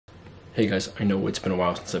Hey guys, I know it's been a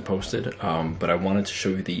while since I posted, but I wanted to show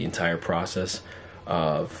you the entire process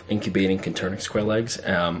of incubating Coturnix quail eggs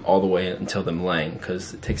all the way until them laying,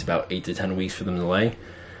 because it takes about 8 to 10 weeks for them to lay.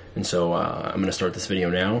 And so I'm going to start this video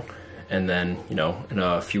now, and then, in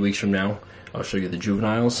a few weeks from now, I'll show you the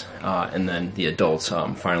juveniles, and then the adults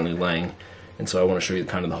finally laying. And so I want to show you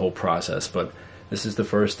kind of the whole process, but this is the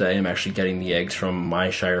first day I'm actually getting the eggs from my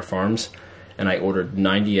Shire Farms. And I ordered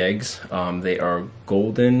 90 eggs. They are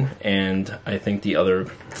golden, and I think the other,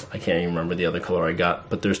 I can't even remember the other color I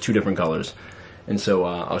got, but there's 2 different colors. And so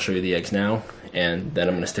I'll show you the eggs now, and then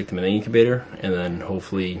I'm going to stick them in the incubator, and then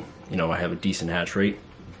hopefully, I have a decent hatch rate.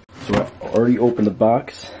 So I already opened the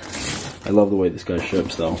box. I love the way this guy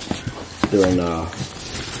ships though. They're in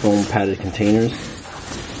foam padded containers.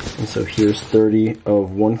 And so here's 30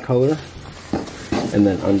 of one color, and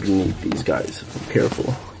then underneath these guys, be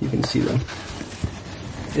careful, you can see them,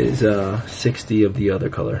 is 60 of the other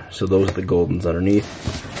color. So those are the goldens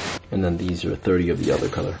underneath, and then these are 30 of the other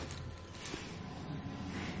color.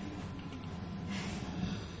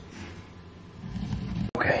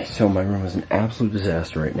 Okay, so my room is an absolute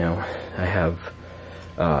disaster right now. I have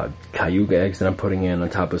cayuga eggs that I'm putting in on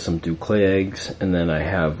top of some dew clay eggs, and then I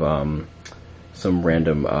have some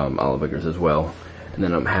random olive eggers as well. And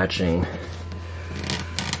then I'm hatching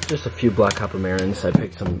just a few black copper marins. I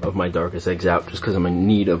picked some of my darkest eggs out just because I'm in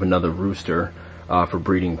need of another rooster for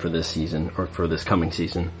breeding for this season, or for this coming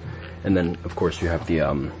season. And then of course you have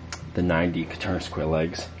the 90 Coturnix Quail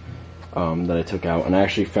eggs that I took out, and I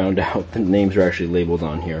actually found out the names are actually labeled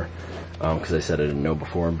on here because I said I didn't know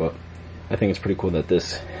before. But I think it's pretty cool that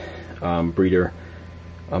this breeder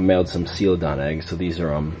mailed some Celadon eggs. So these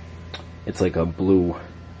are it's like a blue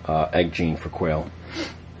egg gene for quail.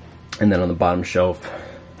 And then on the bottom shelf,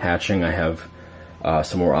 hatching, I have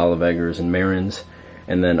some more olive eggers and marins,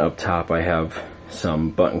 and then up top I have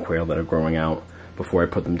some button quail that are growing out before I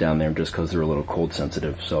put them down there, just because they're a little cold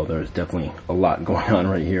sensitive. So there's definitely a lot going on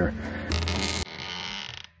right here.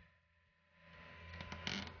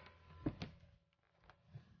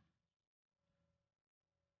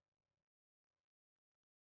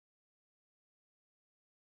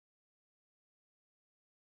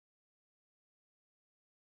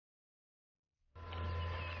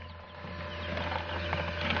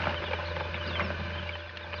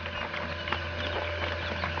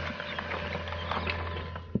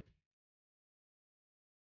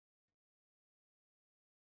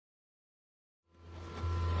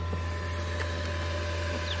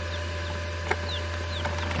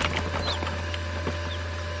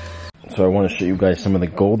 So I want to show you guys some of the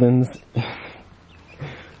goldens.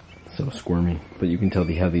 So squirmy, but you can tell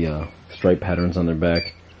they have the stripe patterns on their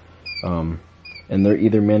back. And they're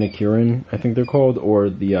either manicurin, I think they're called, or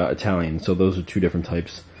the Italian. So those are 2 different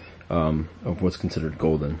types of what's considered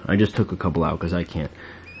golden. I just took a couple out because I can't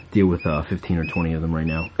deal with 15 or 20 of them right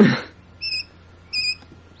now.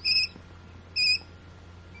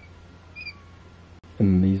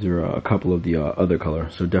 And these are a couple of the other color,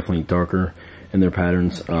 so definitely darker in their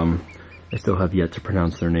patterns. I still have yet to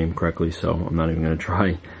pronounce their name correctly, so I'm not even going to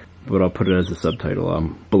try, but I'll put it as a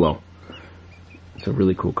subtitle below. So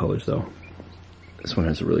really cool colors though. This one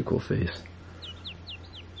has a really cool face.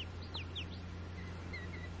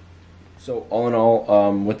 So all in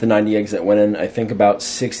all, with the 90 eggs that went in, I think about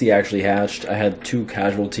 60 actually hatched. I had 2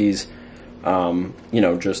 casualties.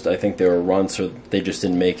 Just I think they were runts, or they just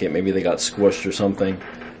didn't make it. Maybe they got squished or something.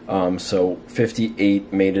 So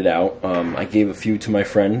 58 made it out. I gave a few to my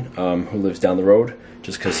friend who lives down the road,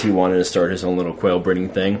 just because he wanted to start his own little quail breeding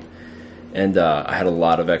thing. And I had a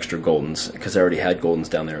lot of extra goldens, because I already had goldens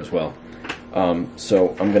down there as well.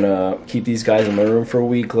 So I'm going to keep these guys in my room for a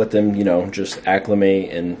week, let them, just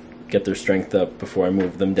acclimate and get their strength up before I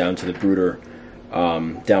move them down to the brooder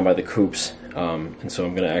down by the coops. And so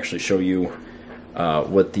I'm going to actually show you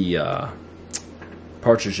what the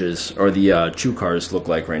partridges, or the chukars, look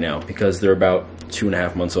like right now, because they're about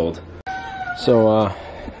 2.5 months old. So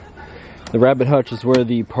the rabbit hutch is where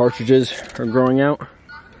the partridges are growing out.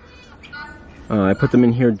 I put them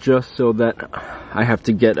in here just so that I have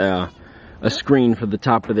to get a screen for the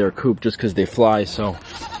top of their coop, just because they fly, so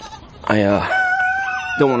I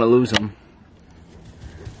don't want to lose them.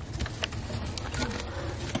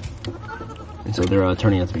 And so they're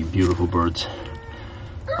turning out to be beautiful birds.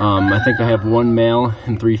 I think I have 1 male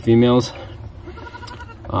and 3 females.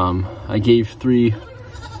 I gave 3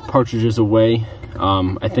 partridges away,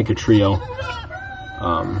 I think a trio,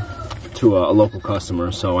 to a local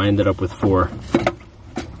customer, so I ended up with 4.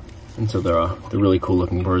 And so they're really cool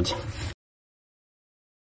looking birds.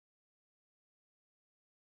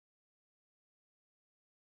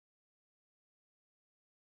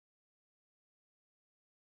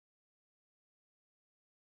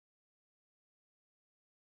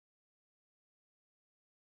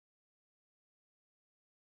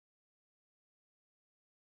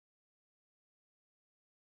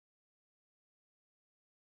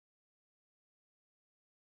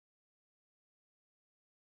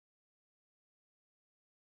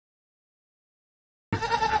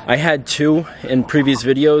 I had 2 in previous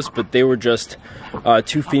videos, but they were just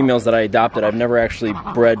 2 females that I adopted. I've never actually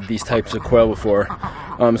bred these types of quail before,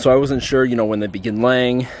 so I wasn't sure, you know, when they begin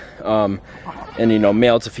laying, and you know,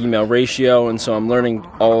 male to female ratio, and so I'm learning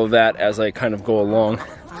all of that as I kind of go along.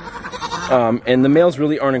 And the males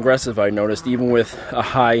really aren't aggressive, I noticed, even with a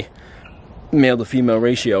high male to female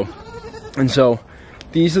ratio. And so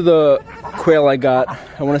these are the quail I got,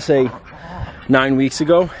 I want to say 9 weeks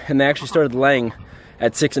ago, and they actually started laying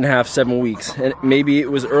at 6.5, 7 weeks. And maybe it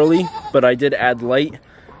was early, but I did add light.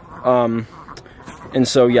 And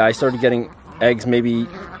so yeah, I started getting eggs maybe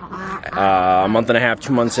a month and a half,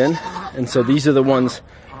 2 months in. And so these are the ones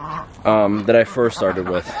that I first started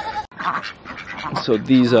with. So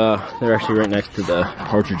these, they're actually right next to the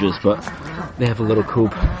partridges, but they have a little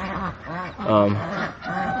coop.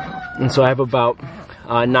 And so I have about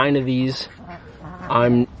 9 of these.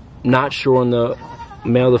 I'm not sure on the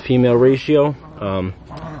male to female ratio.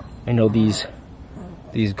 I know these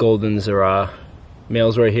Goldens are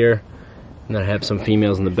males right here, and then I have some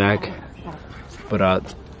females in the back.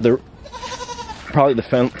 But they're probably the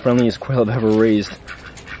friendliest quail I've ever raised.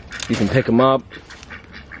 You can pick them up.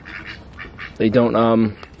 They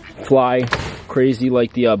don't fly crazy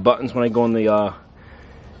like the buttons when I go in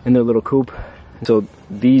their little coop. So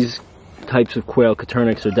these types of quail,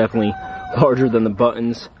 Coturnix, are definitely larger than the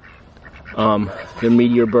buttons. They're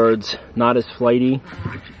meteor birds, not as flighty,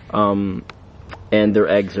 and their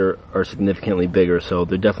eggs are significantly bigger, so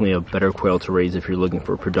they're definitely a better quail to raise if you're looking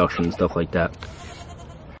for production and stuff like that.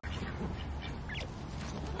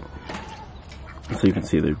 So you can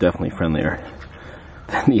see they're definitely friendlier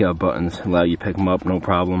than the buttons. Allow you to pick them up, no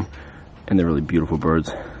problem, and they're really beautiful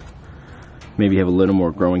birds. Maybe have a little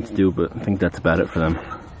more growing to do, but I think that's about it for them.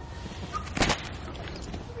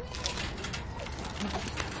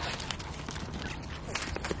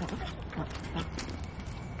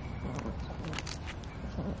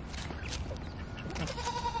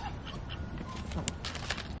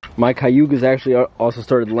 My cayugas actually also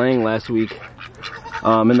started laying last week,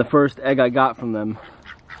 and the first egg I got from them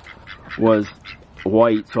was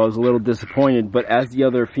white, so I was a little disappointed, but as the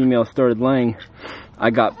other females started laying,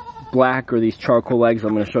 I got black, or these charcoal eggs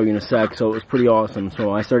I'm going to show you in a sec, so it was pretty awesome.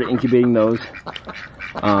 So I started incubating those,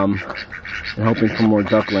 and hoping for more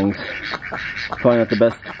ducklings. Probably not the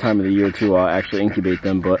best time of the year to actually incubate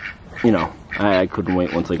them, but you know, I couldn't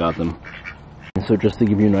wait once I got them. And so just to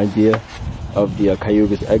give you an idea of the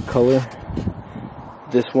cayuga's egg color,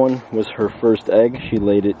 this one was her first egg. She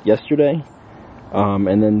laid it yesterday,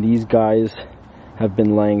 and then these guys have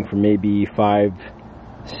been laying for maybe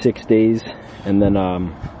 5-6 days, and then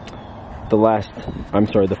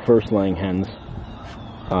the first laying hens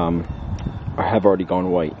have already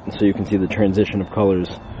gone white. And so you can see the transition of colors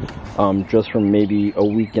just from maybe a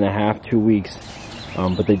week and a half, 2 weeks,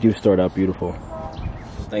 but they do start out beautiful.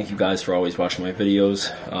 Thank you guys for always watching my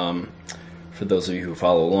videos. For those of you who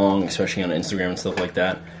follow along, especially on Instagram and stuff like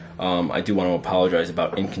that, I do want to apologize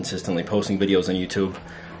about inconsistently posting videos on YouTube.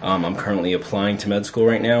 I'm currently applying to med school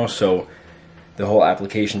right now, so the whole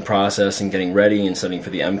application process and getting ready and studying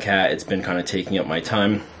for the MCAT, it's been kind of taking up my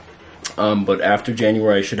time. But after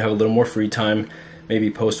January, I should have a little more free time,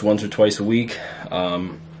 maybe post once or twice a week.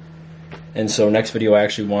 And so next video, I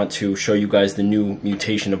actually want to show you guys the new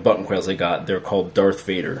mutation of button quails I got. They're called Darth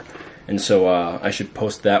Vader. And so I should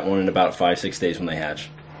post that one in about 5-6 days when they hatch.